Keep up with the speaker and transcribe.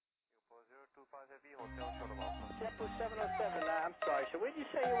JetBlue 707, I'm sorry, so where'd you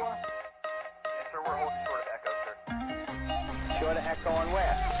say you were? Yes, sir, we're holding short of Echo, sir. Short of Echo on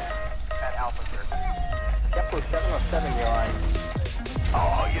where? At Alpha, sir. JetBlue 707, you're on.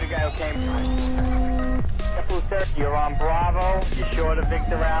 Oh, you're the guy who came. JetBlue 30, you're on Bravo, you're short of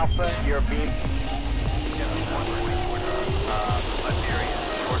Victor Alpha, you're beam. Yes, Siberia,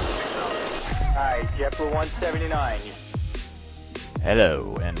 short of Victor Alpha. Alright, JetBlue 179.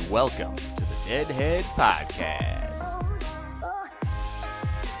 Hello, and welcome to the Deadhead Podcast.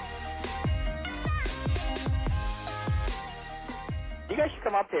 You guys should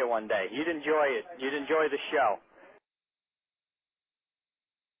come up here one day. You'd enjoy it. You'd enjoy the show.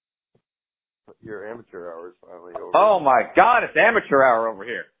 Your amateur hour is finally over. Oh my God, it's amateur hour over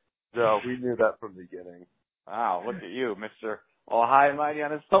here. No, we knew that from the beginning. Wow, look at you, Mr. All high and mighty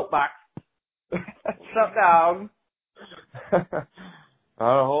on his soapbox. Shut down.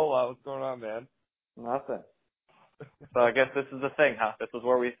 Not a whole lot. What's going on, man? Nothing. So I guess this is the thing, huh? This is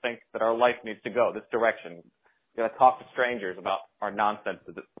where we think that our life needs to go, this direction. We gotta talk to strangers about our nonsense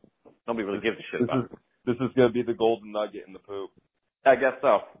that nobody really gives a shit about. This is gonna be the golden nugget in the poop. I guess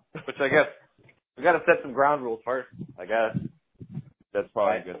so. Which I guess we gotta set some ground rules first, I guess. That's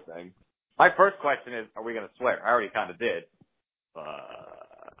probably a good thing. My first question is, are we gonna swear? I already kinda did.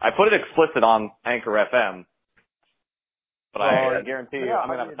 I put it explicit on Anchor FM, but I guarantee you I'm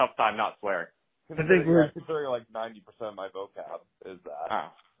gonna have a tough time not swearing. I think we're considering like 90% of my vocab is that. Oh.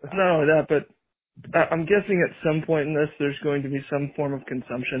 It's not only that, but I'm guessing at some point in this there's going to be some form of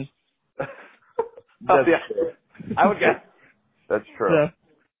consumption. Oh, yeah. I would guess. That's true.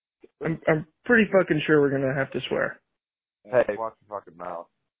 So, I'm pretty fucking sure we're gonna have to swear. Hey, watch your fucking mouth.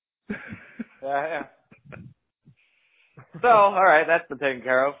 Yeah. So, alright, that's been taken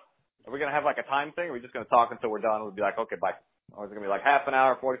care of. Are we gonna have like a time thing, or are we just gonna talk until we're done? We'll be like, okay, bye. Or is it gonna be like half an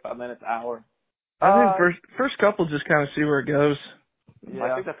hour, 45 minutes, hour? I think first couple just kind of see where it goes. Yeah.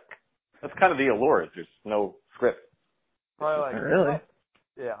 I think that's kind of the allure. There's no script. Probably like, Really?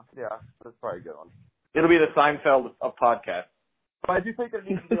 Yeah, that's probably a good one. It'll be the Seinfeld of podcasts. But I do think there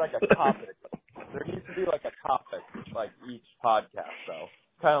needs to be like a topic. There needs to be like a topic, like each podcast, though.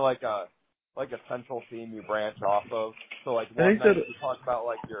 Kind of like a central theme you branch off of. So like one night you talk about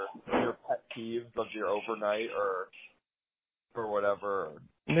like your pet peeves of your overnight or whatever.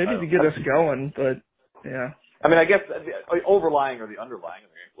 Maybe to get us going, but yeah. I mean, I guess the overlying or the underlying,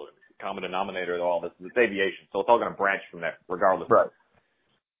 the common denominator of all this is aviation. So it's all going to branch from there, regardless.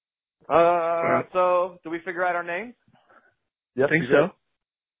 Right. So do we figure out our names? Yes, I think so.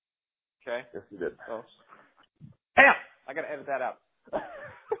 Okay. Yes, you did. So, damn! I got to edit that out.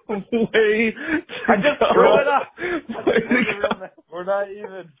 Way I just screwed it up. We're not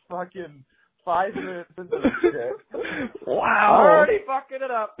even fucking 5 minutes into this shit. Wow. Already fucking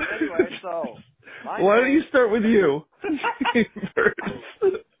it up. Anyway, so. Why don't you start with you?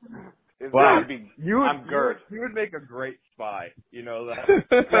 Wow. I'm Gerd. You would make a great spy. You know that.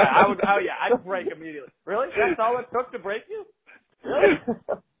 Yeah, I would. Oh yeah, I'd break immediately. Really? That's all it took to break you? Really?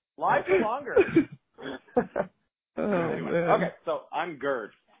 Lie for longer. Anyway, man. okay, so I'm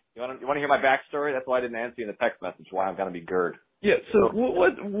Gerd. You want to hear my backstory? That's why I didn't answer you in the text message. Why I'm gonna be Gerd. Yeah. So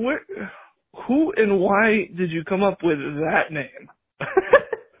what? Who and why did you come up with that name?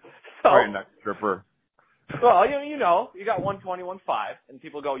 Right next stripper. Well, you know, you got 121.5, and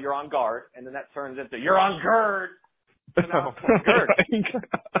people go, you're on guard, and then that turns into, you're on Gerd. So now Gerd.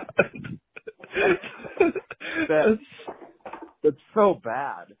 That's so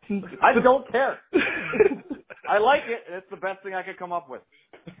bad. I don't care. I like it, and it's the best thing I could come up with.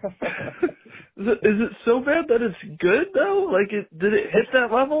 Is it so bad that it's good, though? Like, did it hit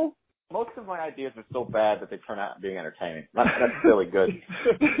that level? Most of my ideas are so bad that they turn out being entertaining. That's really good.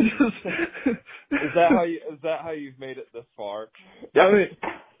 Is that how you've made it this far? Yep. I mean,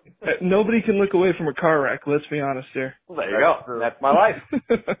 nobody can look away from a car wreck. Let's be honest here. Well, there you go. True. That's my life.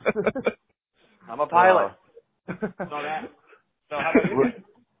 I'm a pilot. So how about you?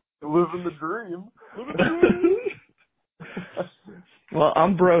 Living the dream. Well,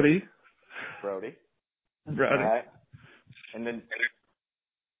 I'm Brody. Brody. All right. And then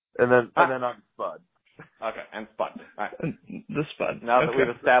I'm Spud. Okay, and Spud. All right. The Spud. Now that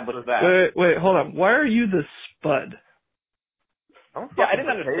we've established that. Wait, hold on. Why are you the Spud? I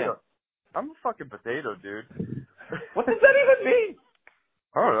didn't understand. I'm a fucking potato, dude. What does that even mean?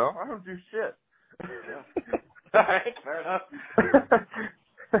 I don't know. I don't do shit. Yeah. All right, fair enough.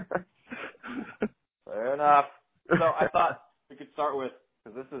 Fair enough. So I thought we could start with,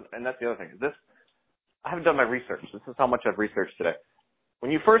 because that's the other thing. I haven't done my research. This is how much I've researched today.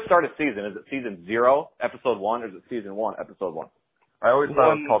 When you first start a season, is it season 0, episode 1, or is it season 1, episode 1? I always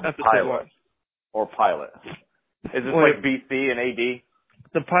thought it was called the pilot. or pilot? Is this Wait. like BC and AD?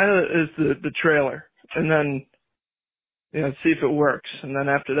 The pilot is the trailer, and then see if it works, and then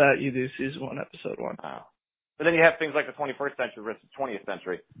after that you do season 1, episode 1. Oh. But then you have things like the 21st century versus 20th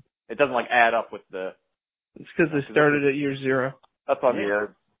century. It doesn't like add up with the. It's because they started at year 0. That's what I mean.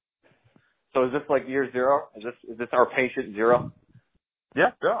 So is this like year 0? Is this our patient 0?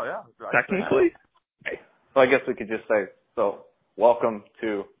 Yeah. Yeah. Technically. So I guess we could just say, so welcome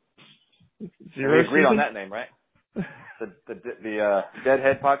to. Zero. We agreed season? on that name, right? The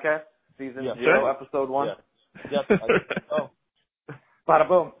Deadhead podcast, season 0, episode 1. Yeah. Yep. Bada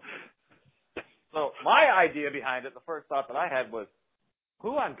boom. So my idea behind it, the first thought that I had was,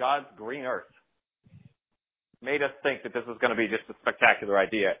 who on God's green earth made us think that this was going to be just a spectacular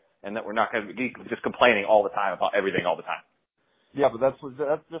idea and that we're not going to be just complaining all the time about everything all the time? Yeah, but that's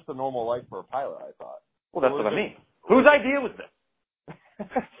just a normal life for a pilot, I thought. Well, that's what I mean. Whose idea was this?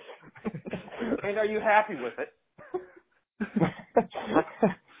 And are you happy with it?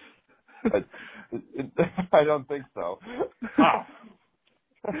 I don't think so. Oh.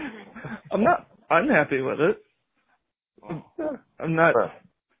 I'm not unhappy with it. I'm not.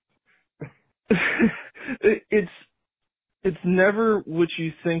 It's never what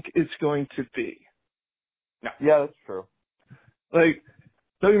you think it's going to be. No. Yeah, that's true. Like,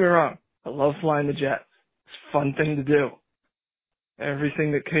 don't get me wrong. I love flying the jet. It's a fun thing to do.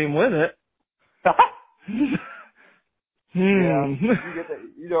 Everything that came with it. Yeah, you get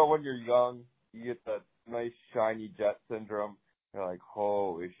that. When you're young, you get that nice shiny jet syndrome. You're like,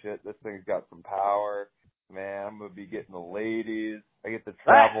 holy shit, this thing's got some power. Man, I'm gonna be getting the ladies. I get to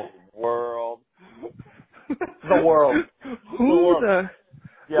travel the world. The world.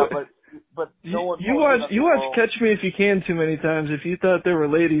 Yeah, but no one. You watch Catch Me If You Can too many times. If you thought there were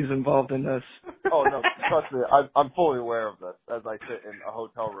ladies involved in this. Oh no, trust me, I'm fully aware of this as I sit in a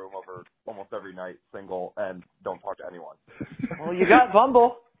hotel room over almost every night, single, and don't talk to anyone. Well, you got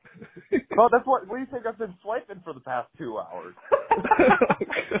Bumble. Oh, that's what do you think I've been swiping for the past 2 hours?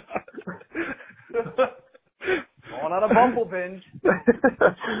 Going on a Bumble binge.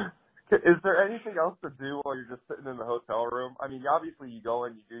 Is there anything else to do while you're just sitting in the hotel room? I mean, obviously you go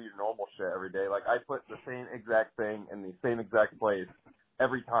and you do your normal shit every day. Like, I put the same exact thing in the same exact place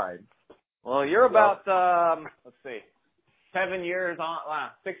every time. Well, you're about, let's see, 6 years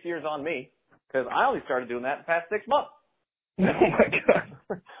on me, because I only started doing that in the past 6 months. Oh my god.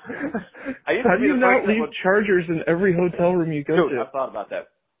 How do you not leave chargers in every hotel room you go Dude, to? I've thought about that.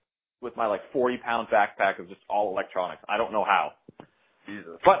 With my 40-pound backpack of just all electronics. I don't know how.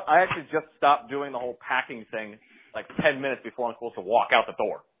 Jesus. But I actually just stopped doing the whole packing thing 10 minutes before I'm supposed to walk out the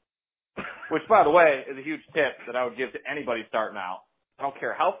door. Which, by the way, is a huge tip that I would give to anybody starting out. I don't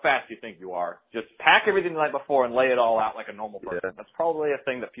care how fast you think you are. Just pack everything the night before and lay it all out like a normal person. Yeah. That's probably a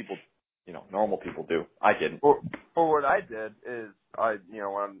thing that people, normal people do. I didn't. Or what I did is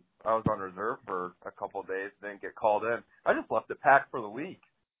when I was on reserve for a couple of days, didn't get called in, I just left it packed for the week.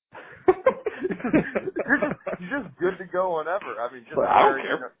 You're just good to go whenever. I mean,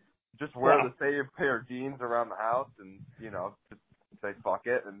 just wear the same pair of jeans around the house and, just say fuck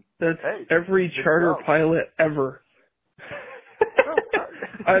it. And that's hey, every charter pilot ever.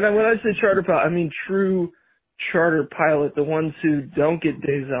 And when I say charter pilot, I mean true charter pilot, the ones who don't get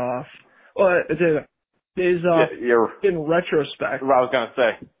days off. Well, days off in retrospect. What I was going to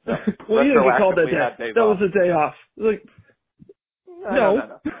say. Well, you didn't get called that day. That was a day off. Like,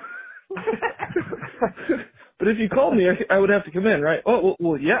 no. But if you called me, I would have to come in, right? Oh,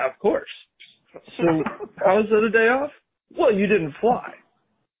 well, yeah, of course. So, how is that a day off? Well, you didn't fly.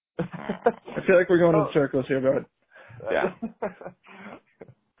 I feel like we're going in circles here, bud. Yeah.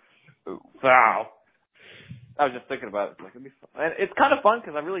 Wow. I was just thinking about it. It'd be fun. And it's kind of fun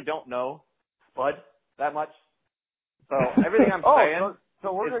because I really don't know Spud that much. So everything I'm saying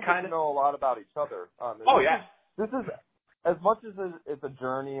so we're going to know a lot about each other. This is, as much as it's a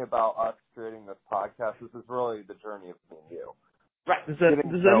journey about us creating this podcast, this is really the journey of me and you. Right. Does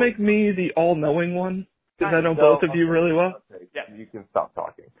that make me the all-knowing one? Because I know both of you really well? Yeah. You can stop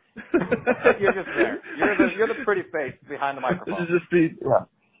talking. You're just there. You're the pretty face behind the microphone. This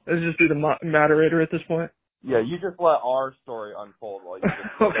is just be the moderator at this point? Yeah, you just let our story unfold while you just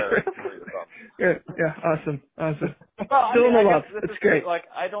Yeah, awesome. Well, Still in the love. It's great.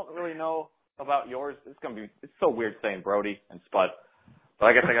 I don't really know about yours. It's so weird saying Brody and Spud, but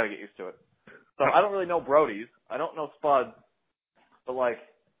I guess I got to get used to it. So I don't really know Brody's. I don't know Spud, but I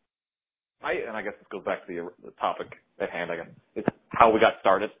guess this goes back to the topic at hand. I guess it's how we got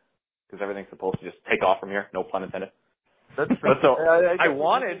started, because everything's supposed to just take off from here. No pun intended. That's true. So I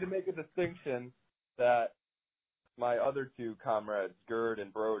wanted to make a distinction that my other two comrades, Gerd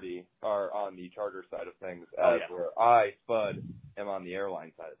and Brody, are on the charter side of things, where I, Spud, am on the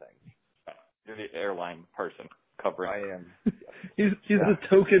airline side of things. You're the airline person covering. I am. He's the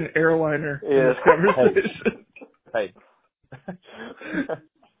token airliner in this conversation. Hey.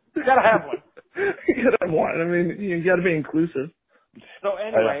 You gotta have one. You gotta have one. I mean, you gotta be inclusive. So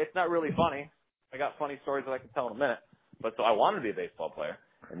anyway, it's not really funny. I got funny stories that I can tell in a minute. But so I wanted to be a baseball player.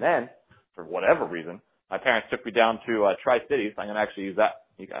 And then, for whatever reason, my parents took me down to Tri-Cities. I'm going to actually use that.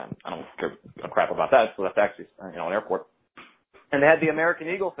 I don't care a crap about that, so that's actually, an airport. And they had the American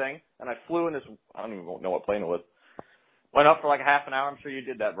Eagle thing, and I flew in this, I don't even know what plane it was. Went up for like a half an hour. I'm sure you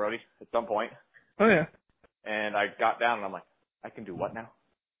did that, Brody, at some point. Oh, yeah. And I got down, and I'm like, I can do what now?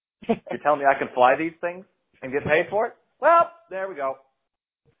 You're telling me I can fly these things and get paid for it? Well, there we go.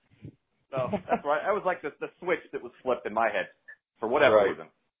 So that's right. That was like the switch that was flipped in my head for whatever reason.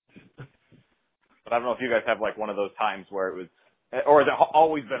 But I don't know if you guys have like one of those times where it was, or has it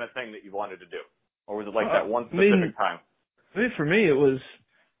always been a thing that you wanted to do? Or was it like that one specific time? For me, it was,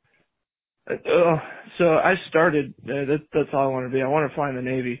 so I started, that's all I wanted to be. I wanted to fly in the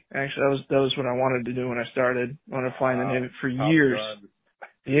Navy. Actually, that was what I wanted to do when I started. I wanted to fly in the Navy for years.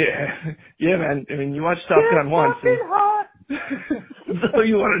 Yeah. Yeah, man. I mean, you watch Top Gun once. That's all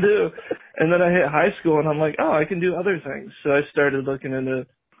you want to do. And then I hit high school and I'm like, oh, I can do other things. So I started looking into,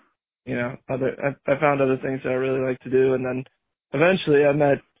 I found other things that I really like to do. And then eventually I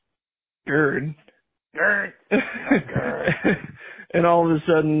met Gerd. And all of a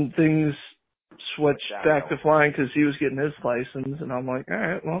sudden things switched back to flying because he was getting his license. And I'm like, all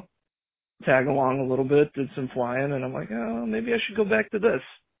right, well, tag along a little bit, did some flying. And I'm like, oh, maybe I should go back to this.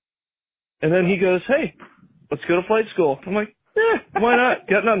 And then he goes, hey, let's go to flight school. I'm like, why not?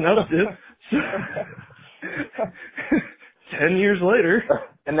 Got nothing else to do. 10 years later.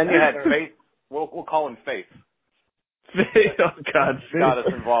 And then you had Faith. We'll call him Faith. Faith. Oh, God. Faith. Got us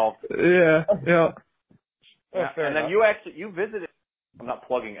involved. Yeah. And then you visited. I'm not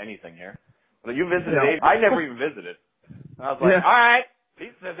plugging anything here. But you visited. No. I never even visited. And I was like, all right,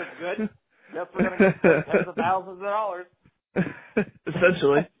 these visits good. Guess we're going to get tens of thousands of dollars.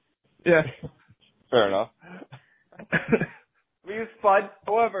 Essentially. Yeah. Fair enough. We use Spud.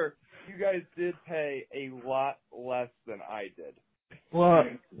 However, you guys did pay a lot less than I did. Well,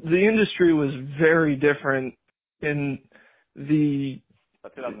 the industry was very different in the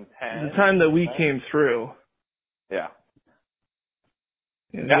 2010. The time that we came through. Yeah.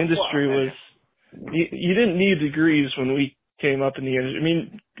 And the industry was, you didn't need degrees when we came up in the industry. I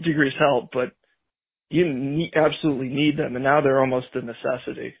mean, degrees help, but you didn't absolutely need them, and now they're almost a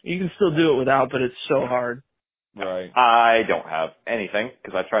necessity. You can still do it without, but it's so hard. Right. I don't have anything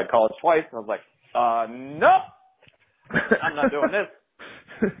because I tried college twice, and I was like, nope, I'm not doing this.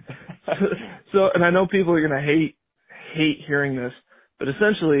 So, and I know people are going to hate hearing this, but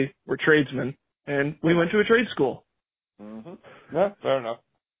essentially, we're tradesmen, and we went to a trade school. Mm-hmm. Yeah, fair enough.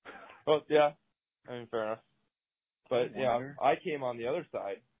 Well, yeah, I mean, fair enough. But, yeah, I came on the other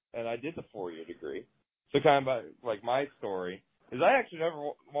side, and I did the 4-year degree. So kind of like my story is I actually never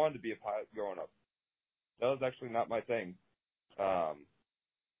wanted to be a pilot growing up. That was actually not my thing.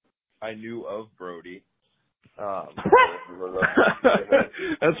 I knew of Brody. That's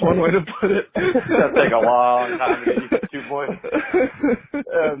one way to put it. That'll take a long time to get you 2 boys.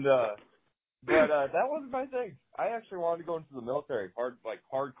 And but that wasn't my thing. I actually wanted to go into the military,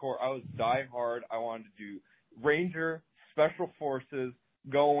 hardcore. I was diehard. I wanted to do Ranger, Special Forces,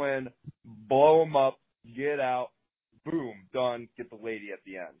 go in, blow them up, get out, boom, done, get the lady at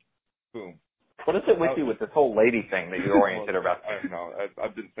the end. Boom. What is it with you with this whole lady thing that you're oriented about? I don't know.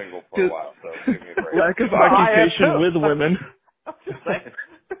 I've been single for a while, so give me a break. Lack of occupation with women. I'm just saying.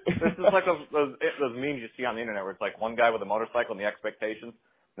 This is like those memes you see on the internet where it's like one guy with a motorcycle and the expectations,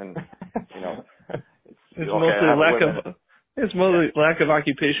 and it's mostly lack of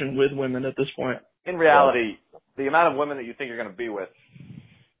occupation with women at this point. In reality, the amount of women that you think you're going to be with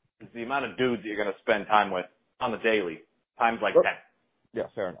is the amount of dudes that you're going to spend time with on the daily, times like 10. Yeah,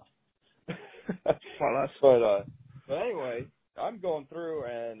 fair enough. But anyway, I'm going through,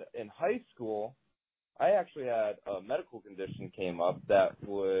 and in high school, I actually had a medical condition came up that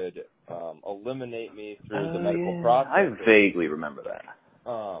would eliminate me through the medical process. I vaguely remember that.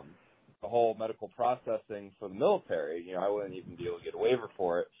 The whole medical processing for the military, I wouldn't even be able to get a waiver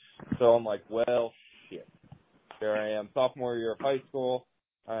for it. So I'm like, well, shit. Here I am, sophomore year of high school.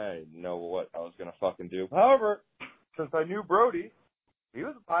 I didn't know what I was going to fucking do. However, since I knew Brody, he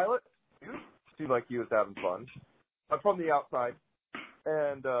was a pilot. He seemed like he was having fun. I'm from the outside.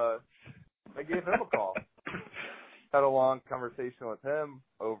 And I gave him a call. Had a long conversation with him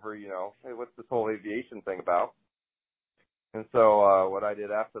over, hey, what's this whole aviation thing about? And so what I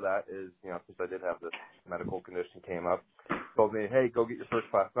did after that is, since I did have this medical condition came up, told me, hey, go get your first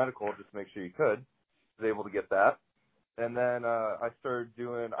class medical, just make sure you could. Was able to get that. And then I started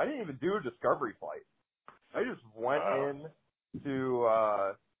I didn't even do a discovery flight. I just went in to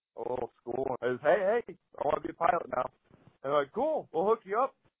a little school and I was, hey, I want to be a pilot now. And they're like, cool, we'll hook you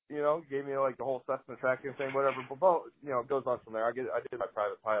up. Gave me like the whole Cessna tracking thing, whatever. But it goes on from there. I did my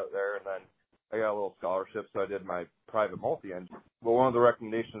private pilot there, and then I got a little scholarship, so I did my private multi-engine. But one of the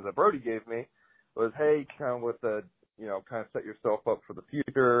recommendations that Brody gave me was, hey, kind of with the, kind of set yourself up for the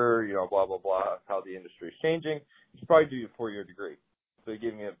future, blah, blah, blah, how the industry is changing. You should probably do a 4-year degree. So he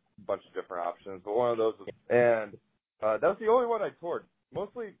gave me a bunch of different options, but one of those was, and that was the only one I toured.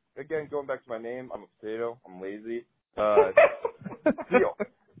 Mostly, again, going back to my name, I'm a potato, I'm lazy.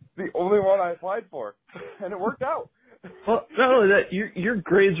 The only one I applied for, and it worked out. Well, not only that, your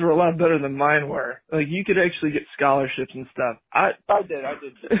grades were a lot better than mine were. Like, you could actually get scholarships and stuff. I did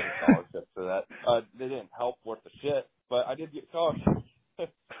get scholarships for that. They didn't help worth the shit, but I did get scholarships.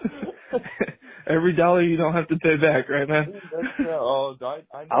 Every dollar you don't have to pay back, right, man? I was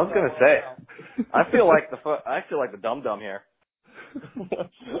gonna say, I feel like the dum-dum here. Because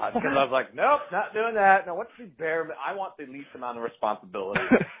I was like, nope, not doing that. No, what's the bare? I want the least amount of responsibility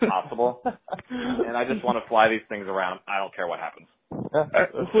possible, and I just want to fly these things around. I don't care what happens.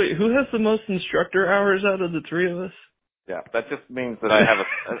 Wait, who has the most instructor hours out of the three of us? Yeah, that just means that I have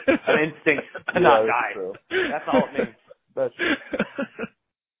an instinct to not die. True. That's all it means. That's true.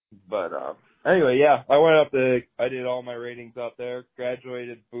 But anyway, yeah, I went up I did all my ratings out there,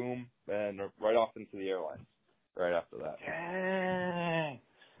 graduated, boom, and right off into the airlines. Right after that. Dang.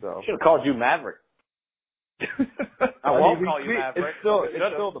 So Should have called you Maverick. I won't call you Maverick.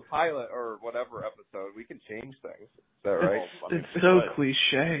 It's still the pilot or whatever episode. We can change things. Is that right? It's so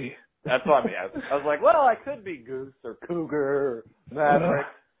cliche. That's what I mean. I was like, well, I could be Goose or Cougar or Maverick.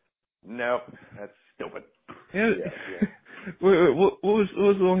 Nope, that's stupid. Yeah. Wait, what was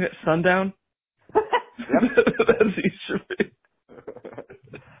the one at Sundown? That's Easter.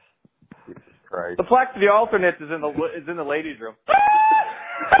 Right. The plaque to the alternates is in the ladies' room. Oh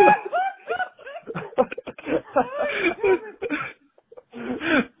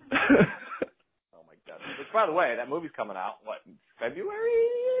my god! Which, by the way, that movie's coming out in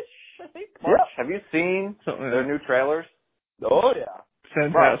February-ish, I think. March. Yep. Have you seen their new trailers? Oh yeah,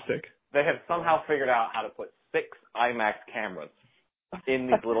 fantastic. They have somehow figured out how to put 6 IMAX cameras in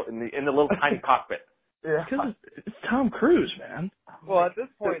these little in the little tiny cockpit. Yeah, because it's Tom Cruise, man. Well, at this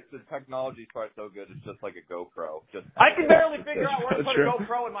point, the technology's probably so good, it's just like a GoPro. I can barely figure out where to put a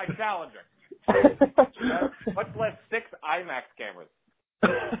GoPro in my Challenger. Much less 6 IMAX cameras.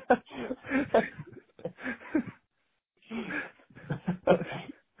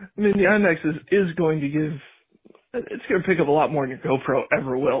 I mean, the IMAX is going to it's going to pick up a lot more than your GoPro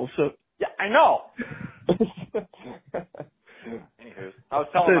ever will. So yeah, I know. Anywho, I was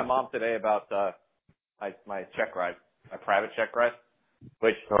telling my mom today about my check ride, my private check ride,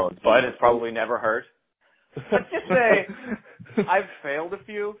 which Bud has probably never heard. Let's just say I've failed a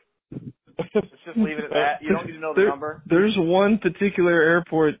few. Let's just leave it at that. You don't need to know the number. There's one particular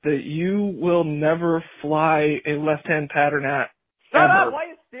airport that you will never fly a left-hand pattern at. Shut ever. up! Why are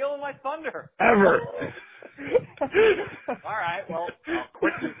you stealing my thunder? Ever. All right, well, I'll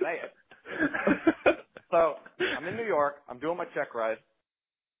quickly say it. So, I'm in New York. I'm doing my check ride.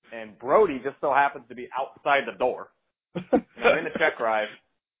 And Brody just so happens to be outside the door. I'm in the check ride.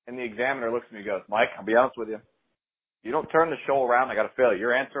 And the examiner looks at me and goes, Mike, I'll be honest with you. You don't turn the show around, I got to fail.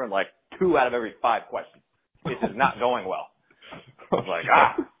 You're answering like 2 out of every 5 questions. This is not going well. I was like,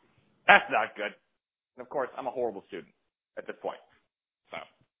 that's not good. And of course, I'm a horrible student at this point. So,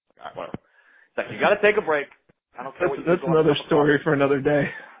 all right, whatever. It's like, you got to take a break. I don't care what you do. That's another story for another day.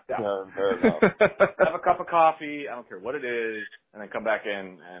 Yeah. Have a cup of coffee. I don't care what it is. And then come back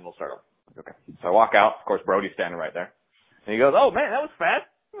in and we'll start over. Okay. So I walk out. Of course, Brody's standing right there. And he goes, oh, man, that was fast.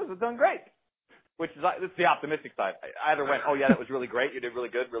 It was done great. Which is it's the optimistic side. I either went, oh, yeah, that was really great. You did really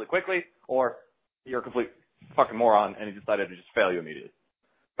good really quickly. Or you're a complete fucking moron and he decided to just fail you immediately.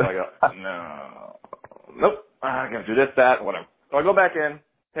 So I go, nope. I'm going to do this, that, whatever. So I go back in,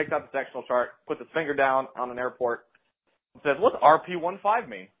 takes out the sectional chart, puts his finger down on an airport, and says, what's RP15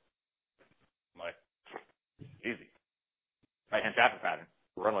 mean? I'm like, easy. Right-hand traffic pattern.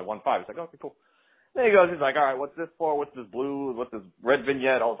 Runway 15. He's like, okay, cool. Then he goes, he's like, all right, what's this for? What's this blue? What's this red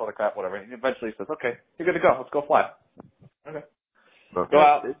vignette? All this other crap, whatever. And eventually he says, okay, you're good to go. Let's go fly. Okay. Go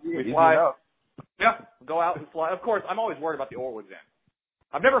out. We fly. Yeah, go out and fly. Of course, I'm always worried about the oral exam.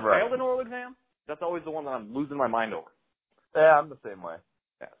 I've never failed an oral exam. That's always the one that I'm losing my mind over. Yeah, I'm the same way.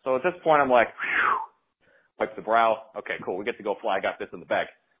 Yeah. So at this point, I'm like, whew. wipes the brow. Okay, cool. We get to go fly. I got this in the bag.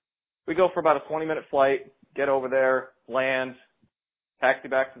 We go for about a 20-minute flight, get over there, land, taxi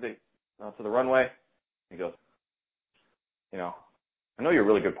back to the runway. He goes, I know you're a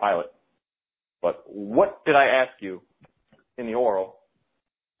really good pilot, but what did I ask you in the oral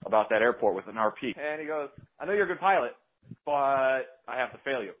about that airport with an RP? And he goes, I know you're a good pilot, but I have to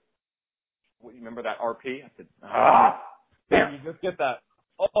fail you. You remember that RP? I said, You just get that.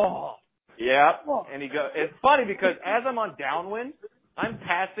 Oh. Yeah. And he goes, it's funny because as I'm on downwind, I'm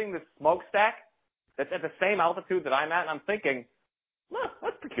passing the smokestack that's at the same altitude that I'm at, and I'm thinking,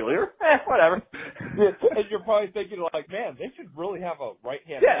 that's peculiar. Whatever. And you're probably thinking, man, they should really have a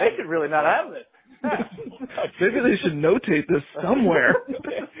right-hand. Yeah, they should really not have this. Maybe they should notate this somewhere.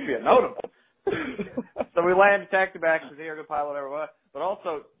 It should be a notable. So we land, taxi back, to you're a good pilot, whatever. But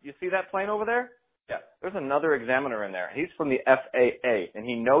also, you see that plane over there? Yeah. There's another examiner in there. He's from the FAA, and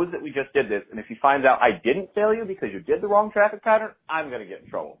he knows that we just did this. And if he finds out I didn't fail you because you did the wrong traffic pattern, I'm going to get in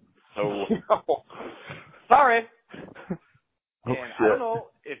trouble. So, sorry. And I don't know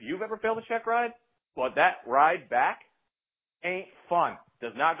if you've ever failed a check ride, but that ride back ain't fun.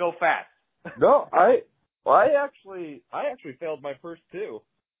 Does not go fast. No, I actually failed my first two.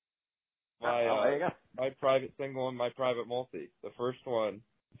 My private single and my private multi. The first one,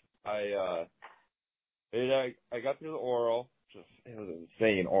 I got through the oral. It was an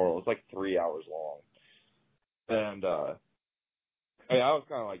insane oral. It was like 3 hours long. And I was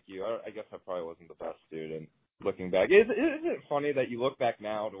kind of like you. I guess I probably wasn't the best student looking back. Isn't it funny that you look back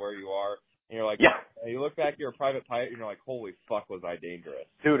now to where you are, and you're like, yeah. And you look back, you're a private pilot, and you're like, holy fuck, was I dangerous?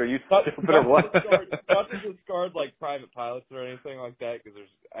 Dude, are you stupid or what? Not to discard like private pilots or anything like that, because there's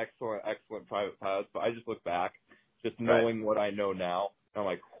excellent private pilots, but I just look back, just knowing what I know now. I'm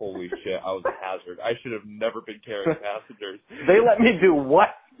like, holy shit, I was a hazard. I should have never been carrying passengers. They let me do what?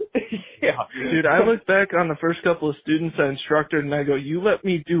 Yeah. Dude, I look back on the first couple of students I instructed, and I go, you let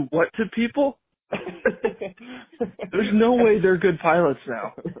me do what to people? There's no way they're good pilots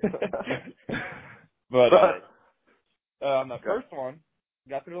now. But on the first one,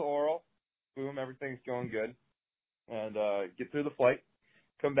 got through the oral, boom, everything's going good, and get through the flight,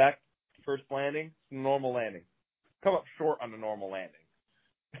 come back, first landing, normal landing. Come up short on the normal landing.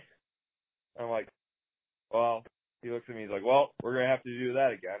 I'm like, well, he looks at me, he's like, well, we're going to have to do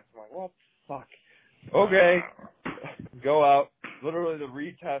that again. I'm like, well, fuck. Okay. Go out. Literally, the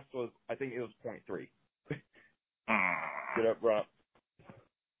retest was, I think it was 0.3. Get up, run up.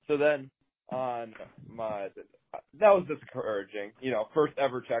 So then, on that was discouraging. First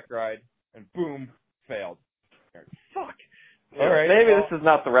ever check ride, and boom, failed. Fuck. All right. Maybe this is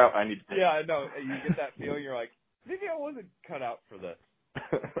not the route I need to take. Yeah, I know. You get that feeling, you're like, maybe I wasn't cut out for this.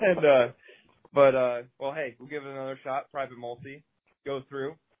 And, well, hey, we'll give it another shot. Private multi, go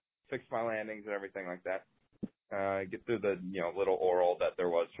through, fix my landings and everything like that. Get through the, little oral that there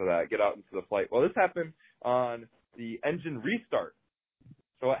was for that. Get out into the flight. Well, this happened on the engine restart.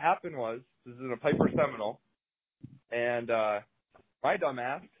 So what happened was, this is in a Piper Seminole, and my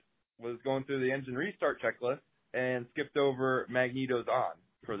dumbass was going through the engine restart checklist and skipped over magnetos on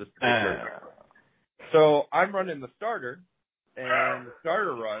for this particular. So I'm running the starter, and the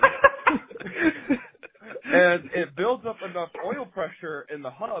starter runs, and it builds up enough oil pressure in the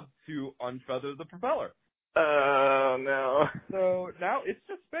hub to unfeather the propeller. Oh, no. So now it's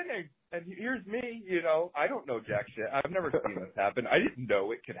just spinning, and here's me, I don't know jack shit. I've never seen this happen. I didn't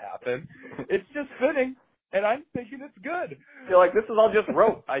know it could happen. It's just spinning, and I'm thinking it's good. You're like, this is all just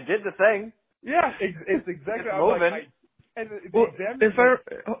rope. I did the thing. Yeah, it's exactly. It's moving. If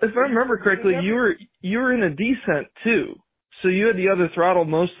I remember correctly, you were in a descent too, so you had the other throttle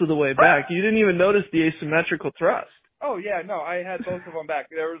most of the way back. You didn't even notice the asymmetrical thrust. Oh yeah, no, I had both of them back.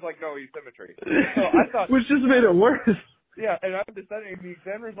 There was no asymmetry. So I thought, which just made it worse. Yeah, and I'm descending, and the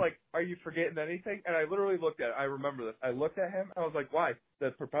examiner's like, "Are you forgetting anything?" And I literally looked at it. I remember this. I looked at him. I was like, "Why? The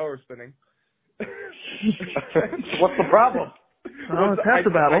propeller's spinning." What's the problem? Oh, it's half the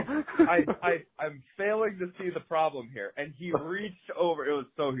battle. I'm failing to see the problem here. And he reached over. It was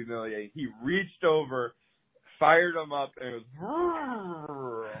so humiliating. He reached over, fired him up, and it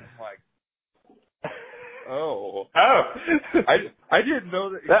was. I'm like, oh. I didn't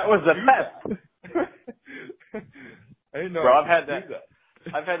know that. That was the test. I didn't know. Bro,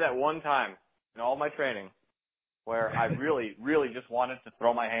 I've had that one time in all my training where I really, really just wanted to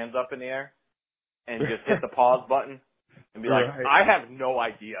throw my hands up in the air and just hit the pause button. And be like, I have no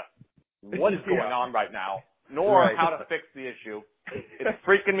idea what is going on right now, nor how to fix the issue. It's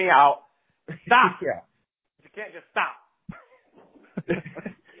freaking me out. Stop! Yeah. You can't just stop.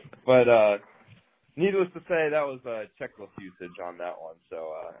 But, needless to say, that was checklist usage on that one.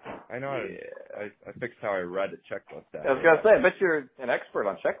 So I know I fixed how I read a checklist. I was gonna say, I bet you're an expert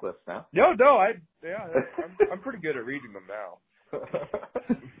on checklists now. No, I'm pretty good at reading them now.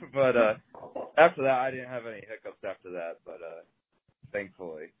 But after that, I didn't have any hiccups after that. But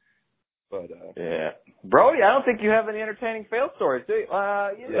thankfully. But yeah, Brody, I don't think you have any entertaining fail stories, do you?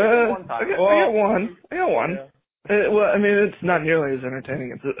 You did one time. I got one. Yeah. Well, I mean, it's not nearly as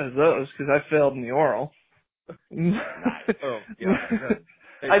entertaining as those because I failed in the oral. Oh, yeah.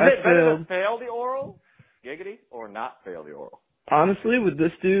 I bet better to fail the oral, giggity, or not fail the oral. Honestly, with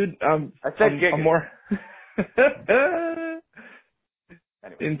this dude, I said giggity. I'm more.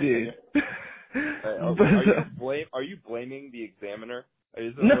 Anyway, indeed. Are you blaming the examiner?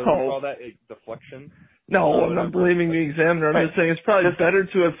 Is it no. what you call that a deflection? No, I'm not blaming the examiner. I'm just saying it's probably better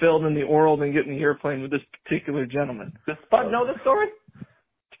to have failed in the oral than get in the airplane with this particular gentleman. Does Spud know the story?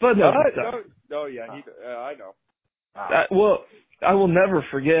 Spud knows the story. No, yeah, I know. Well, I will never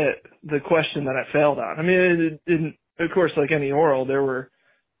forget the question that I failed on. I mean, of course, like any oral, there were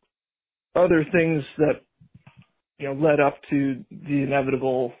other things that, led up to the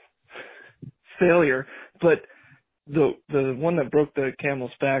inevitable failure. But the one that broke the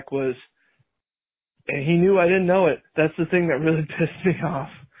camel's back was, and he knew I didn't know it. That's the thing that really pissed me off.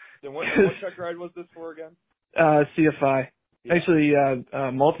 Then what check ride was this for again? CFI. Yeah. Actually,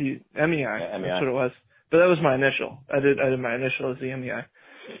 multi-MEI. Yeah, MEI. That's what it was. But that was my initial. I did my initial as the MEI.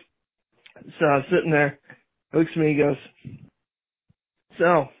 So I was sitting there. He looks at me, he goes,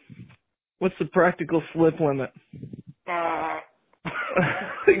 so, what's the practical slip limit?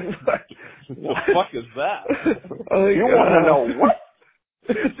 What the fuck is that? You want to know what?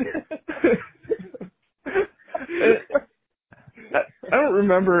 I don't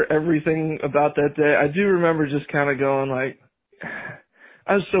remember everything about that day. I do remember just kind of going like,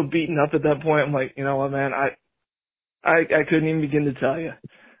 I was so beaten up at that point. I'm like, you know what, man, I couldn't even begin to tell you.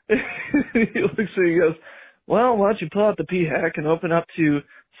 He looks at me, he goes, well, why don't you pull out the PHAC and open up to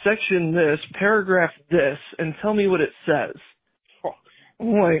section this, paragraph this, and tell me what it says.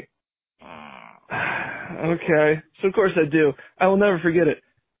 I'm like, okay. So of course I do. I will never forget it.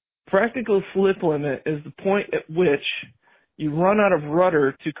 Practical slip limit is the point at which you run out of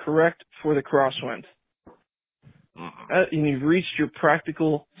rudder to correct for the crosswind. And you've reached your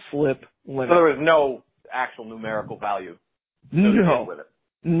practical slip limit. So there was no actual numerical value. No. With it.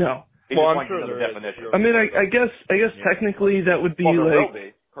 No. Well, I'm sure the definition. I mean, I guess technically that would be there like. Will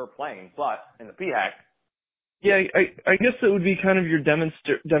be per plane, but in the PHAC. Yeah, I guess that would be kind of your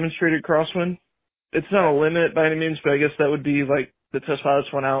demonstrated crosswind. It's not a limit by any means, but I guess that would be like the test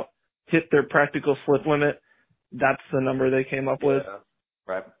pilots went out, hit their practical slip limit. That's the number they came up with.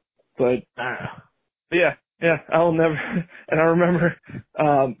 Right. But yeah, I'll never. And I remember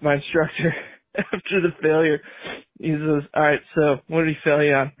my instructor after the failure, he says, "All right, so what did he fail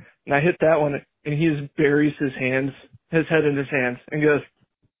you on?" And I hit that one, and he just buries his head in his hands, and goes,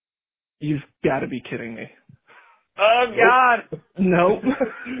 "You've got to be kidding me." Oh, God! Nope.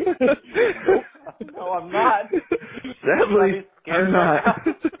 No, I'm not. Sadly, I'm not.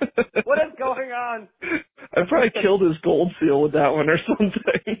 What is going on? I probably killed his gold seal with that one or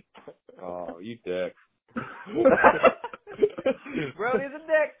something. Oh, you dick. Brody's a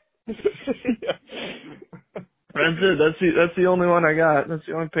dick. That's it. That's the only one I got. That's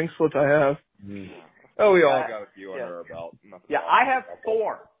the only pink slip I have. Oh, we all got a few under our belt. Yeah, I have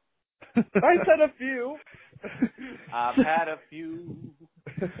 4. I said a few. I've had a few.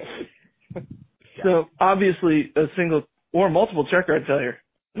 So, obviously, a single or multiple check ride failure,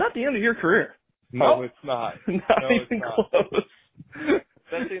 not the end of your career. No, it's not. Not even close.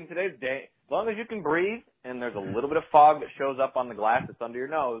 Especially in today's day. As long as you can breathe and there's a little bit of fog that shows up on the glass that's under your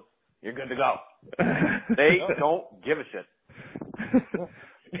nose, you're good to go. They don't give a shit.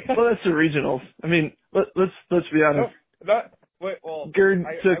 Well, that's the regionals. I mean, let's be honest. Gerd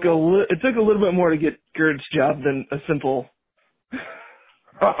took a little bit more to get Gerd's job than a simple.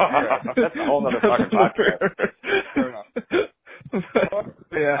 That's a whole other fucking podcast. Fair enough.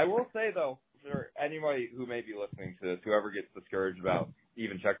 Yeah. I will say though, for anybody who may be listening to this, whoever gets discouraged about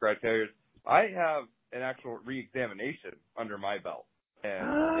even check ride failures, I have an actual re-examination under my belt. And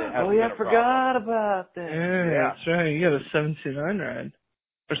I forgot about that. Yeah, that's right. You got a 729 ride.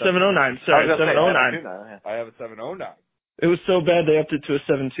 Or 709, sorry, 709. I have a 709. It was so bad they upped it to a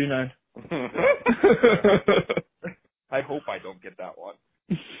 729. I hope I don't get that one.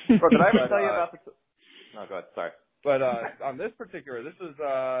 Bro, did I ever tell you about this? No, go ahead. Sorry. But on this particular,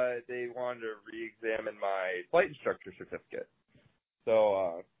 they wanted to re-examine my flight instructor certificate.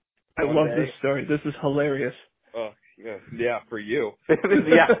 So I love this story. This is hilarious. Oh, yeah, for you.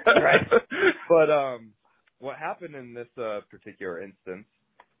 Yeah, right. But what happened in this particular instance,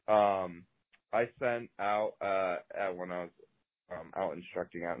 I sent out when I was out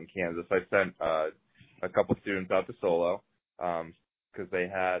instructing out in Kansas, I sent a couple students out to solo because they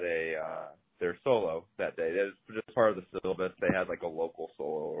had their solo that day. It was just part of the syllabus. They had like a local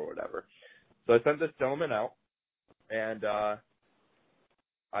solo or whatever. So I sent this gentleman out, and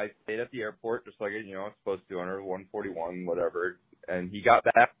I stayed at the airport just like I was supposed to under 141, whatever. And he got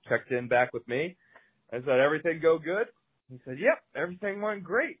back, checked in back with me. I said, "Everything go good?" He said, "Yep, everything went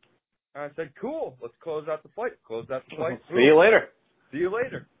great." And I said, "Cool, let's close out the flight." Closed out the flight. See you later. See you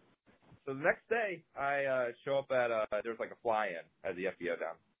later. So the next day, I show up at there's like a fly-in at the FBO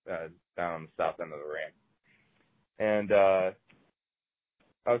down on the south end of the ramp, and I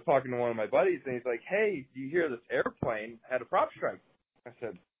was talking to one of my buddies, and he's like, "Hey, do you hear this airplane had a prop strike?" I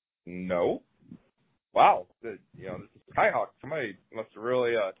said, "No." Wow, this is Skyhawk. Somebody must have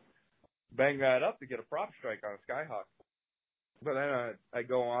really banged that up to get a prop strike on a Skyhawk. But then I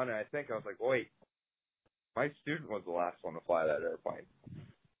go on, and I was like, wait, my student was the last one to fly that airplane.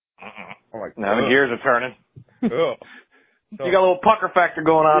 I'm like, now the gears are turning. So, you got a little pucker factor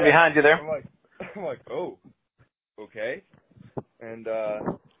going on behind you there. I'm like, oh, okay. And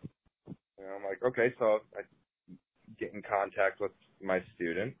I'm like, okay, so I get in contact with my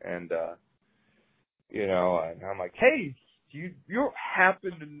student, and and I'm like, hey, do you don't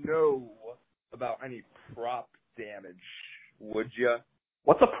happen to know about any prop damage, would you?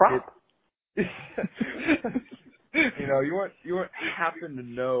 What's a prop? You wouldn't happen to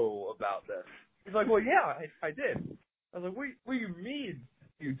know about this. He's like, well, yeah, I did. I was like, what do you mean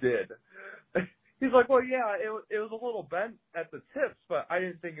you did? He's like, well, yeah, it was a little bent at the tips, but I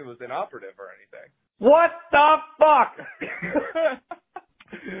didn't think it was inoperative or anything. What the fuck?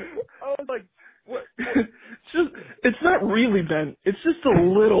 I was like, what? It's not really bent. It's just a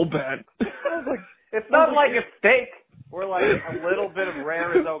little bent. I was like, it's not like a steak where like a little bit of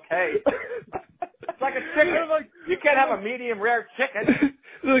rare is okay. It's like a chicken. You can't have a medium rare chicken.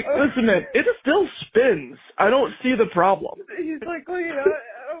 Listen, man, it still spins. I don't see the problem. He's like, well,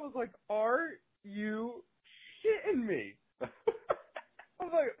 I was like, are you shitting me? I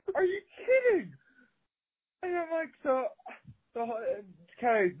was like, are you kidding? And I'm like, so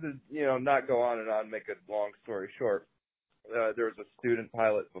kind of, not go on and on, make a long story short. There was a student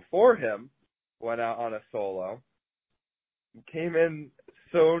pilot before him, went out on a solo, came in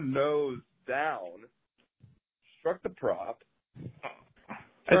so nose down, struck the prop.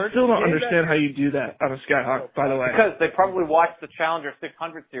 I still don't understand how you do that on a Skyhawk, by the way. Because they probably watch the Challenger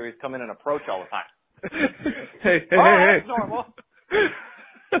 600 series come in and approach all the time. hey. That's normal.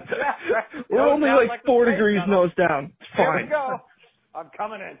 We're only like 4 degrees nose down. It's fine. Here we go. I'm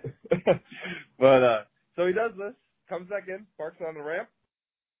coming in. But, so he does this, comes back in, parks on the ramp,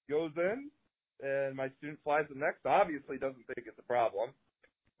 goes in, and my student flies it next. Obviously doesn't think it's a problem,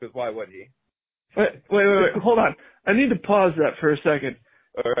 because why would he? Wait, hold on. I need to pause that for a second.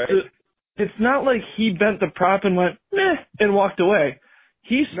 All right. It's not like he bent the prop and went, meh, and walked away.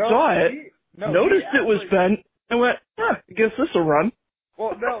 He saw it, noticed it was bent, and went, I guess this will run.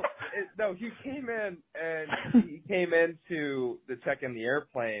 Well, he came in, and he came into the check in the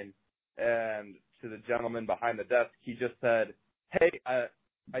airplane, and to the gentleman behind the desk, he just said, hey, I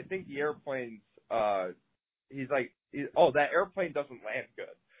think the airplane's, he's like, that airplane doesn't land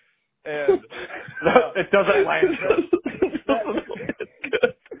good. And it doesn't land good.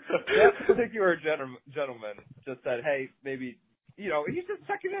 That particular gentleman just said, hey, maybe, he's just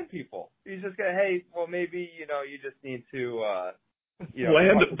checking in people. He's just going, hey, well, maybe, you just need to,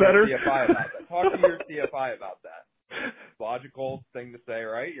 land talk better. To your CFI about that. Talk to your CFI about that. Logical thing to say,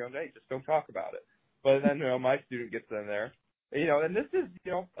 right? Hey, just don't talk about it. But then, my student gets in there, and this is,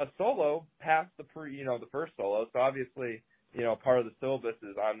 a solo past the the first solo. So obviously, part of the syllabus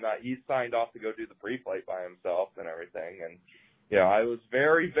is he's signed off to go do the pre-flight by himself and everything. And, I was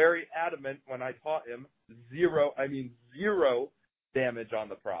very, very adamant when I taught him zero damage on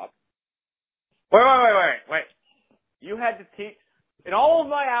the prop. Wait. You had to teach, in all of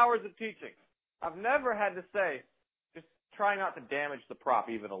my hours of teaching, I've never had to say, just try not to damage the prop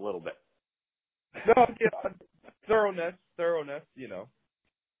even a little bit. No, thoroughness, first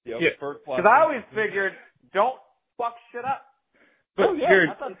class. Because I always figured, don't fuck shit up. But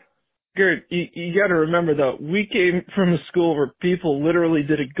Garrett, you got to remember though, we came from a school where people literally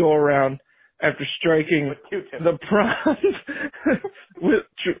did a go around after striking the prop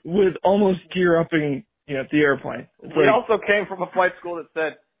with almost gear upping, the airplane. We also came from a flight school that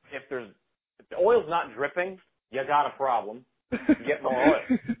said if the oil's not dripping, you got a problem. Get more oil.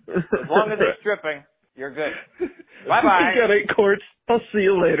 As long as it's dripping, you're good. Bye-bye. You got 8 quarts. I'll see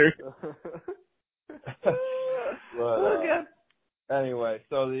you later.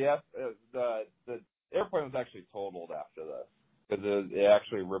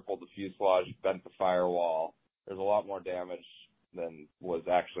 crippled the fuselage, bent the firewall. There's a lot more damage than was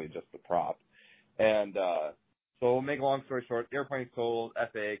actually just the prop. And so we'll make a long story short, the airplane's totaled,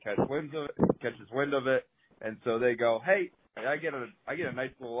 FAA catches wind of it, and so they go, hey, I get a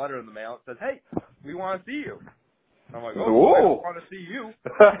nice little letter in the mail that says, hey, we want to see you. I'm like, oh, I don't want to see you.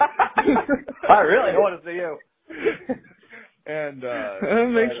 I really don't want to see you. And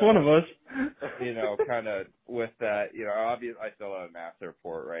that makes one of us. You know, kind of with that, you know, obviously I filled out a NASA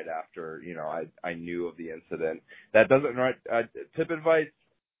report right after, you know, I knew of the incident. That doesn't tip advice.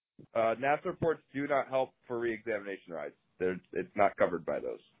 NASA reports do not help for re-examination rides. It's not covered by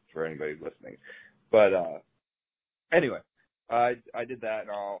those for anybody listening. But anyway, I did that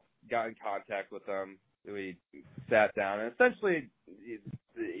and I got in contact with them. We sat down and essentially,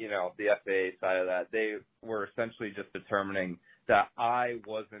 you know, the FAA side of that, they were essentially just determining that I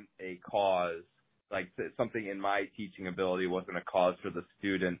wasn't a cause, like something in my teaching ability wasn't a cause for the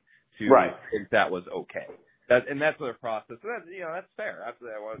student to think that was okay. And that's their process. So that, you know, that's fair.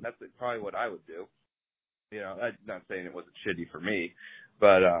 That's probably what I would do. You know, I'm not saying it wasn't shitty for me,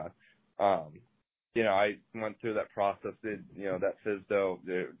 but you know, I went through that process. You know, that FSDO,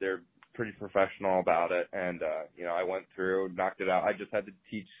 they're pretty professional about it, and you know, I went through, knocked it out. I just had to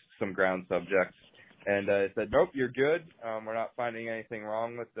teach some ground subjects, and I said, nope, you're good. We're not finding anything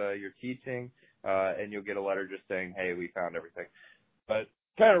wrong with your teaching, and you'll get a letter just saying, hey, we found everything. But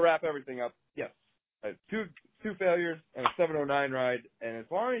kind of wrap everything up. Yes, two failures and a 709 ride, and as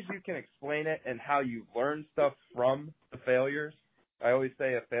long as you can explain it and how you learn stuff from the failures, I always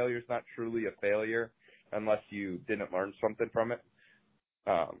say a failure is not truly a failure unless you didn't learn something from it.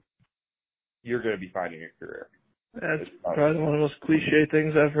 You're going to be fine in your career. That's probably one of the most cliche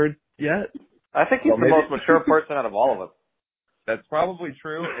things I've heard yet. I think he's the most mature person out of all of us. That's probably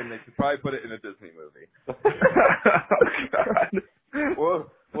true, and they could probably put it in a Disney movie. Oh, God.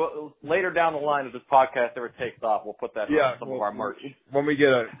 Well, later down the line, if this podcast ever takes off, we'll put that on some of our merch. When we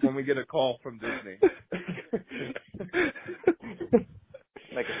get a call from Disney.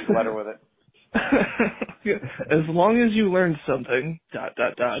 Make a sweater with it. As long as you learn something, ... But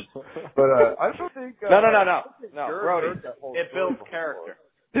I don't think... No, Brody, it builds character.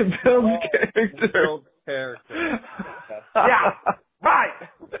 It builds character. It builds character. Yeah, right!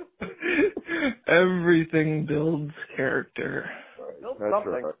 Everything builds character. Build That's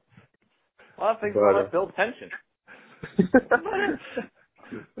something. right. A lot of things want to build tension.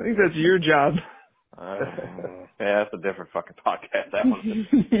 I think that's your job. Yeah, that's a different fucking podcast, that one.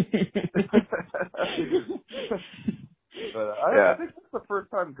 But I think that's the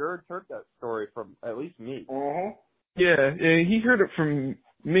first time Gerd heard that story from at least me. Uh-huh. Yeah, he heard it from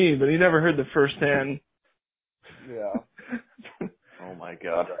me, but he never heard the firsthand. Yeah. Oh my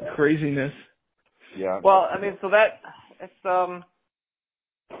God. Craziness. Yeah. Well, I mean, so it's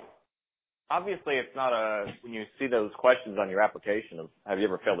obviously it's not when you see those questions on your application of have you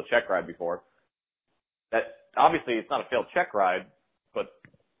ever failed a check ride before, that obviously it's not a failed check ride, but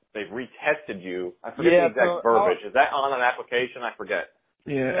they've retested you. I forget the exact verbiage. Is that on an application? I forget.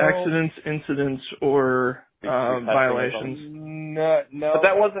 Yeah, accidents, incidents, or violations. No. But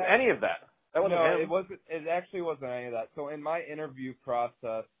that wasn't any of that. That wasn't him. It wasn't. It actually wasn't any of that. So in my interview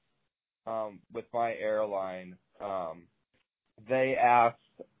process with my airline, they asked.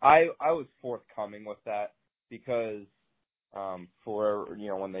 I was forthcoming with that because for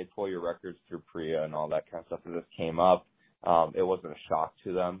when they pull your records through PREA and all that kind of stuff, that this came up. It wasn't a shock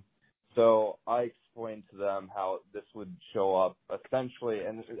to them. So I explained to them how this would show up essentially,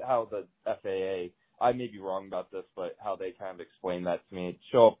 and this is how the FAA, I may be wrong about this, but how they kind of explained that to me, it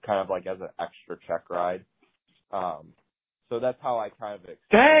show up kind of like as an extra check ride. So that's how I kind of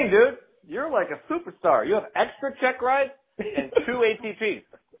explained. Dang, dude, you're like a superstar. You have extra check rides and 2 ATPs.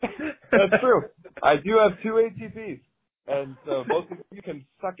 That's true. I do have 2 ATPs. And so both of you can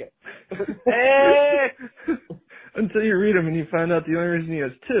suck it. Hey! Until you read them and you find out the only reason he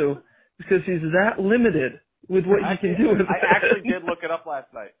has 2 is because he's that limited with what you can do with it. I actually did look it up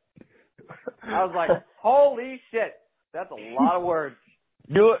last night. I was like, holy shit, that's a lot of words.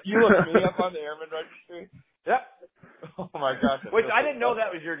 You looked me up on the Airman Registry? Yep. Oh my gosh. Which I didn't know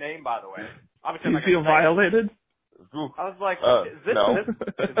that was your name, by the way. Obviously, Do you feel violated? I was like, is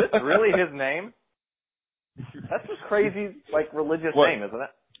this really his name? That's a crazy, religious name, isn't it?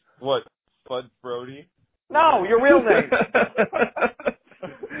 What? Spud Brody? No, your real name.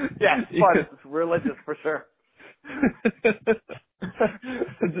 Yeah, Spud. It's religious for sure.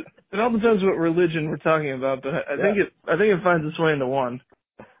 It all depends what religion we're talking about, but I think it finds its way into one.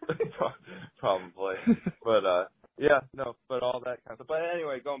 Probably. But but all that kind of stuff. But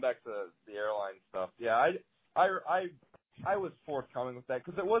anyway, going back to the airline stuff, I I was forthcoming with that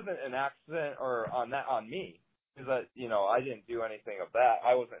because it wasn't an accident or on me. Because I didn't do anything of that.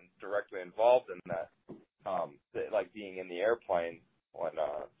 I wasn't directly involved in that, like being in the airplane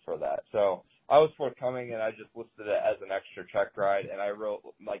for that. So I was forthcoming, and I just listed it as an extra check ride, and I wrote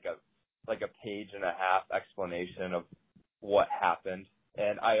like a page and a half explanation of what happened.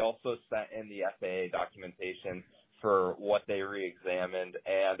 And I also sent in the FAA documentation for what they re-examined,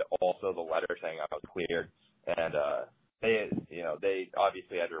 and also the letter saying I was cleared. And they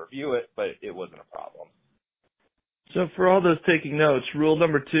obviously had to review it, but it wasn't a problem. So for all those taking notes, rule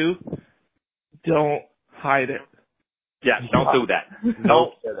number 2, don't hide it. Yeah, don't do that.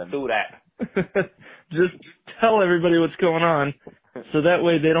 Don't do that. Just tell everybody what's going on, so that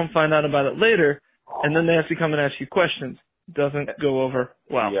way they don't find out about it later, and then they have to come and ask you questions. Doesn't go over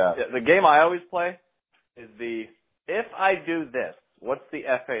well. Yeah. The game I always play is if I do this, what's the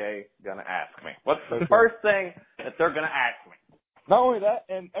FAA going to ask me? What's the first thing that they're going to ask me? Not only that,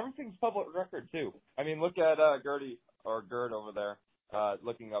 and everything's public record, too. I mean, look at Gerd over there,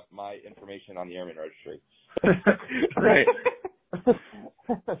 looking up my information on the Airman Registry. Right.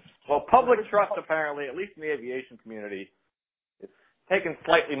 Well, public trust, apparently, at least in the aviation community, is taken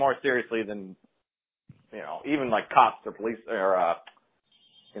slightly more seriously than, even like cops or police or,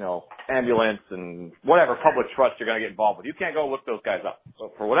 ambulance and whatever public trust you're going to get involved with. You can't go look those guys up.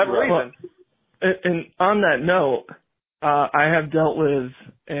 So for whatever reason. And on that note, I have dealt with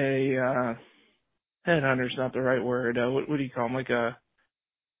a headhunter's not the right word. What do you call them? Like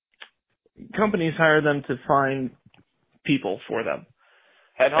companies hire them to find people for them.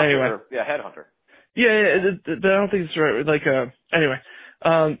 Headhunter? Anyway. Yeah, headhunter. Yeah, I don't think it's the right word. Like, anyway,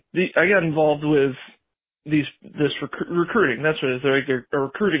 I got involved with this recruiting. That's what it is. They're like a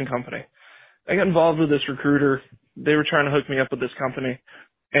recruiting company. I got involved with this recruiter. They were trying to hook me up with this company,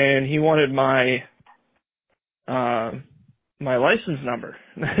 and he wanted my license number.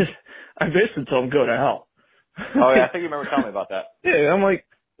 I basically told him, go to hell. Oh, yeah, I think you remember telling me about that. Yeah, I'm like,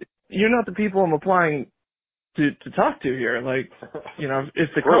 you're not the people I'm applying to talk to here. Like, if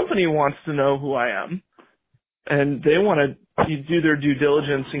the company wants to know who I am, and they want to do their due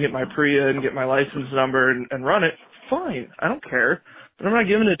diligence and get my PRIA and get my license number and run it, fine. I don't care. But I'm not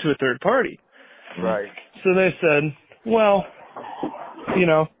giving it to a third party. Right. So they said, well,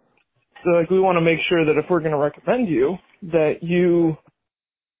 so like we want to make sure that if we're going to recommend you, that you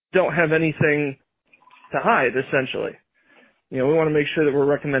don't have anything to hide, essentially. We want to make sure that we're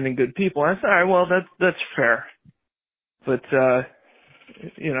recommending good people. And I said, all right, well, that's fair. But, so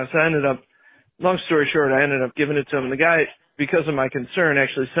I ended up, long story short, I ended up giving it to him. And the guy, because of my concern,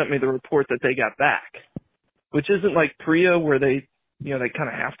 actually sent me the report that they got back, which isn't like PRIA where they kind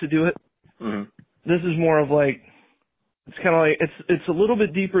of have to do it. Mm-hmm. This is more of like, it's kind of like, it's a little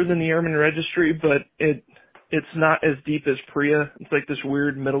bit deeper than the Airman Registry, but it's not as deep as PRIA. It's like this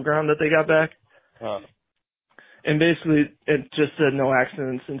weird middle ground that they got back. And basically, it just said no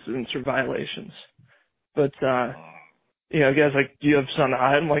accidents, incidents, or violations. But, guys like, do you have something to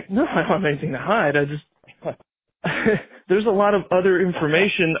hide? I'm like, no, I don't have anything to hide. I just, there's a lot of other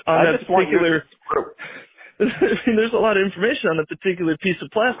information on that particular, there's a lot of information on a particular piece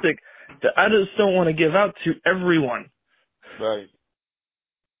of plastic that I just don't want to give out to everyone. Right.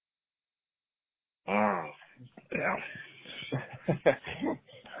 Yeah.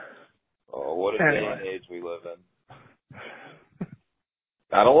 Oh, what a day and age we live in.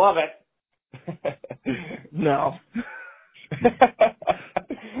 Gotta love it. No.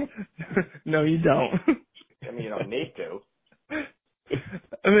 No, you don't. I mean, you don't need to.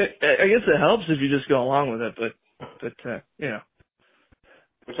 I mean, I guess it helps if you just go along with it, but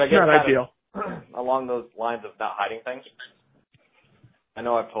Which I guess not ideal. Along those lines of not hiding things. I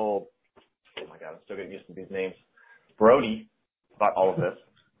know I've told, oh my God, I'm still getting used to these names, Brody about all of this.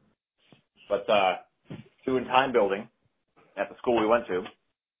 But doing time building at the school we went to,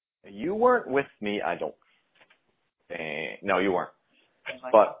 you weren't with me, I don't. No, you weren't.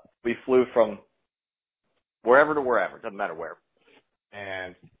 But we flew from wherever to wherever, doesn't matter where.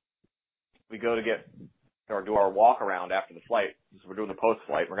 And we go to do our walk around after the flight. So we're doing the post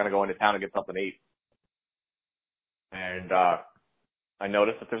flight. We're going to go into town and get something to eat. And I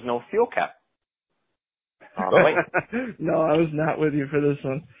noticed that there's no fuel cap. No, I was not with you for this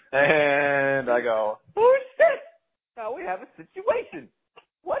one. And I go, oh shit! Now we have a situation.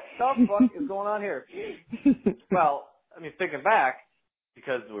 What the fuck is going on here? Well, I mean, thinking back,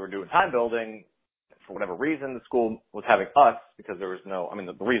 because we were doing time building, for whatever reason, the school was having us because there was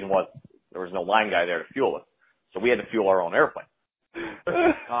the reason was there was no line guy there to fuel us. So we had to fuel our own airplane.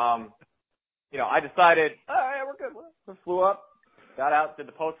 I decided, all right, we're good. We flew up, got out, did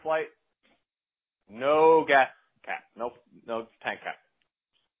the post flight. No gas cap. No tank cap.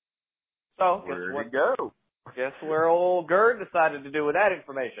 So Where'd it go? Guess where old Gerd decided to do with that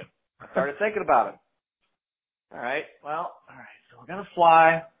information? I started thinking about it. All right. So we're gonna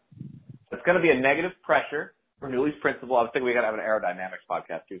fly. It's gonna be a negative pressure. Bernoulli's principle. I was thinking we gotta have an aerodynamics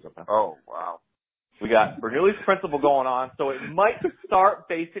podcast too sometime. Oh, wow. We got Bernoulli's principle going on, so it might start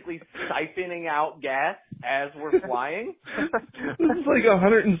basically siphoning out gas as we're flying. This is like a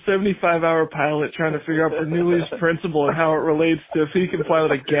 175-hour pilot trying to figure out Bernoulli's principle and how it relates to if he can fly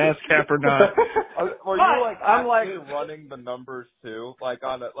with a gas cap or not. Were you I'm running the numbers too, like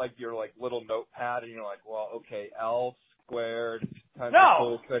on your little notepad, and you're like, well, okay, L squared times the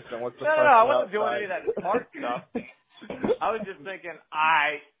full section. What's the No, I wasn't doing any of that smart stuff. I was just thinking,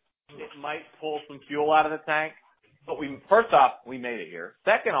 it might pull some fuel out of the tank. But first off, we made it here.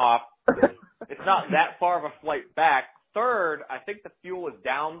 Second off, it's not that far of a flight back. Third, I think the fuel is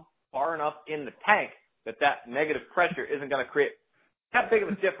down far enough in the tank that negative pressure isn't going to create that big of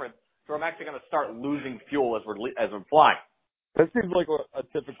a difference. So I'm actually going to start losing fuel as we're flying. That seems like what a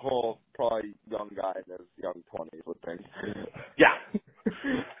typical, probably young guy in his young 20s would think. Yeah.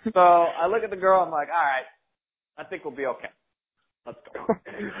 So I look at the girl. I'm like, all right, I think we'll be okay. Let's go.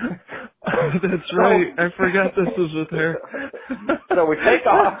 That's right. I forgot this was with her. So we take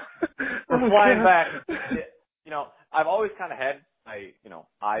off. We're flying back. I've always kind of had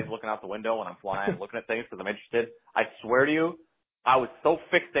eyes looking out the window when I'm flying, looking at things because I'm interested. I swear to you, I was so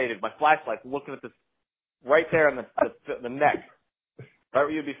fixated. My flashlight's looking at this right there in the neck, right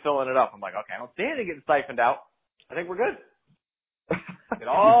where you'd be filling it up. I'm like, okay, I don't see anything getting siphoned out. I think we're good. Get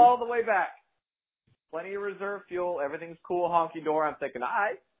all the way back. Plenty of reserve fuel. Everything's cool, honky-dory. I'm thinking,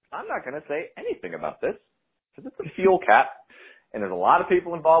 I'm not going to say anything about this because it's a fuel cap, and there's a lot of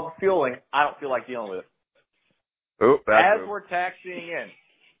people involved with fueling. I don't feel like dealing with it. Oh, As we're taxiing in,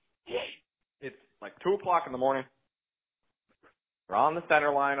 it's like 2 o'clock in the morning. We're on the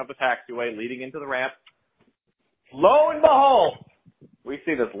center line of the taxiway leading into the ramp. Lo and behold, we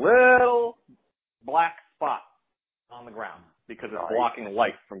see this little black spot on the ground because it's blocking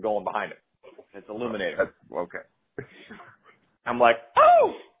light from going behind it. It's illuminating. Okay. I'm like,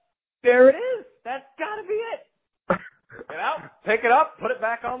 oh, there it is. That's got to be it. Get out, pick it up, put it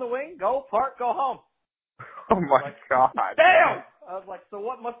back on the wing, go park, go home. Oh, my God. Damn! I was like, so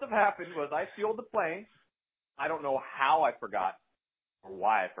what must have happened was I fueled the plane. I don't know how I forgot or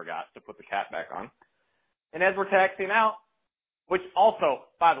why I forgot to put the cap back on. And as we're taxiing out, which also,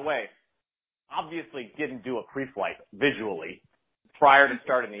 by the way, obviously didn't do a pre-flight visually prior to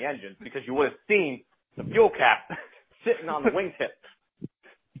starting the engines because you would have seen the fuel cap sitting on the wingtip.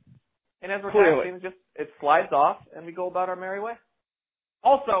 And as we're taxiing, it slides off and we go about our merry way.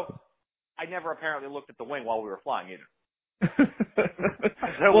 Also, I never apparently looked at the wing while we were flying either.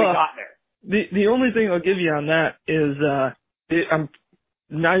 Until we got there. The only thing I'll give you on that is I'm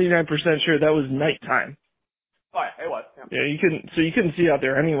 99% sure that was nighttime. Oh yeah, it was. Yeah, you couldn't see out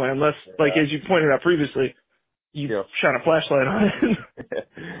there anyway, unless, like as you pointed out previously, you shine a flashlight on it.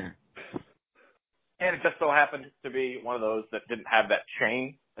 And it just so happened to be one of those that didn't have that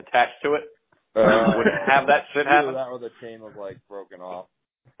chain attached to it. Wouldn't have that shit happen. That or the chain was broken off.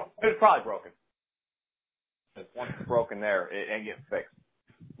 It was probably broken. Once it's broken there, it ain't getting fixed.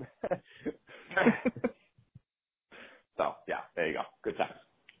 So, yeah, there you go. Good times.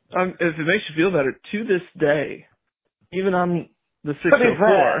 If it makes you feel better, to this day, even on the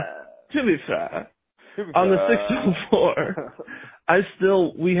 604, to be fair, on the 604,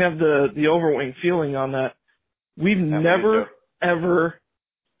 we have the overwing feeling on that. We've never, ever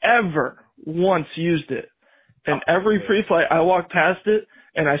once used it. And every pre-flight, I walk past it,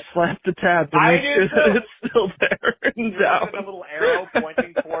 and I slap the tab to make sure that it's still there and down. With a little arrow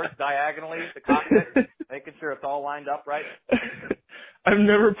pointing towards diagonally the cockpit, making sure it's all lined up right. I've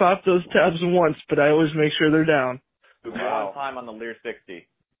never popped those tabs once, but I always make sure they're down. One time on the Lear 60.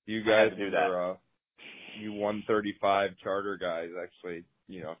 You guys do that. Were, you 135 charter guys actually,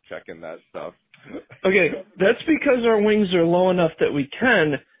 checking that stuff. Okay, that's because our wings are low enough that we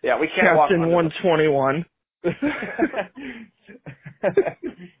can. Yeah, we can't walk Captain 121.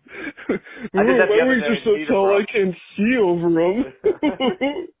 My wings are so tall I can't see over them.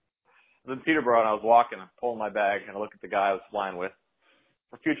 I was in Peterborough and I was walking, I pulled my bag and I looked at the guy I was flying with.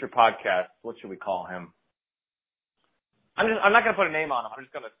 For future podcasts, what should we call him? I'm not going to put a name on him. I'm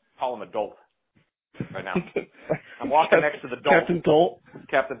just going to call him Adult right now. I'm walking next to the Dolt. Captain Dolt.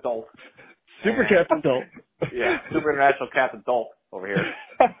 Captain Dolt. Super Captain Dolt. Yeah, Super International Captain Dolt over here.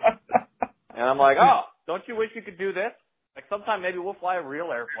 And I'm like, oh, don't you wish you could do this? Like sometime maybe we'll fly a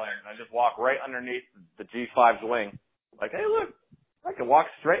real airplane and I just walk right underneath the G5's wing. Like, hey, look, I can walk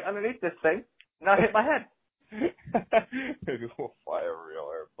straight underneath this thing and not hit my head. Maybe we'll fly a real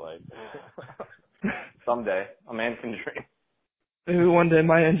airplane. Someday, a man can dream. Maybe one day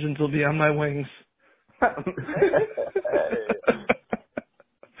my engines will be on my wings. You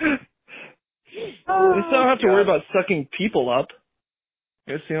still don't have to worry about sucking people up.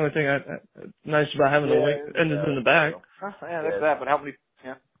 That's the only thing nice about having the wing engines in the back. Yeah, that's that. But how many?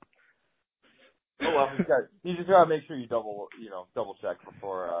 Yeah. Oh well, you just gotta make sure you double check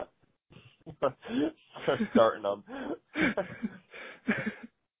before starting them.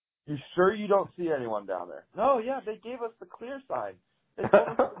 You sure you don't see anyone down there? No, yeah, they gave us the clear sign. They told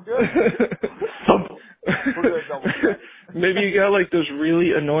us we're good. We're gonna double check. Maybe you got like those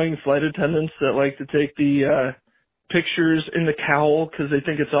really annoying flight attendants that like to take the pictures in the cowl because they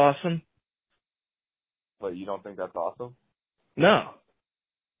think it's awesome. But you don't think that's awesome? No.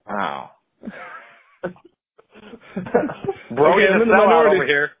 Wow. Okay, I'm in the minority over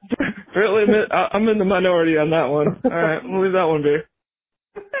here. Apparently, I'm in the minority on that one. All right, we'll leave that one be.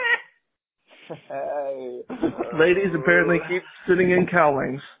 Hey. Ladies apparently keep sitting in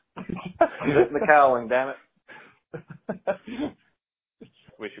cowlings. The cowling, damn it.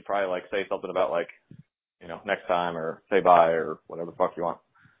 We should probably like say something about like, next time or say bye or whatever the fuck you want.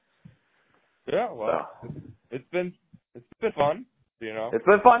 Yeah, well, it's been fun, It's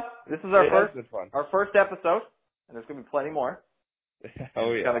been fun. This is our our first episode, and there's gonna be plenty more.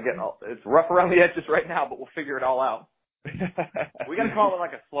 Oh yeah. It's rough around the edges right now, but we'll figure it all out. We gotta call it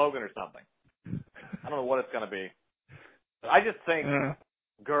like a slogan or something. I don't know what it's gonna be. I just think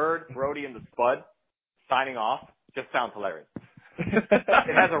Gerd, Brody, and the Spud signing off just sounds hilarious.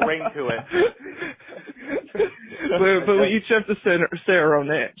 It has a ring to it. But we each have to say our own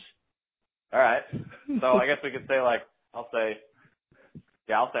names. All right. So I guess we could say I'll say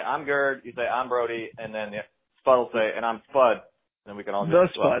I'm Gerd, you say I'm Brody, and then Spud will say, and I'm Spud. And then we can all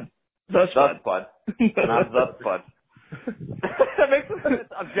just The Spud. The Spud. And I'm the Spud. That makes sense.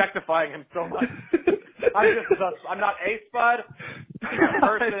 It's objectifying him so much. I'm not a Spud. I'm not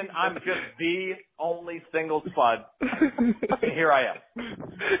a person. I'm just the only single Spud. And here I am.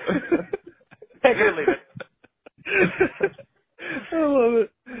 Take it or leave it. I love it.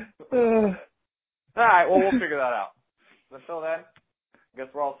 All right. Well, we'll figure that out. Until then, I guess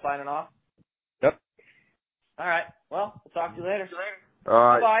we're all signing off. Yep. All right. Well, we'll talk to you later. All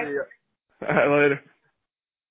right. Bye. See ya. All right, later.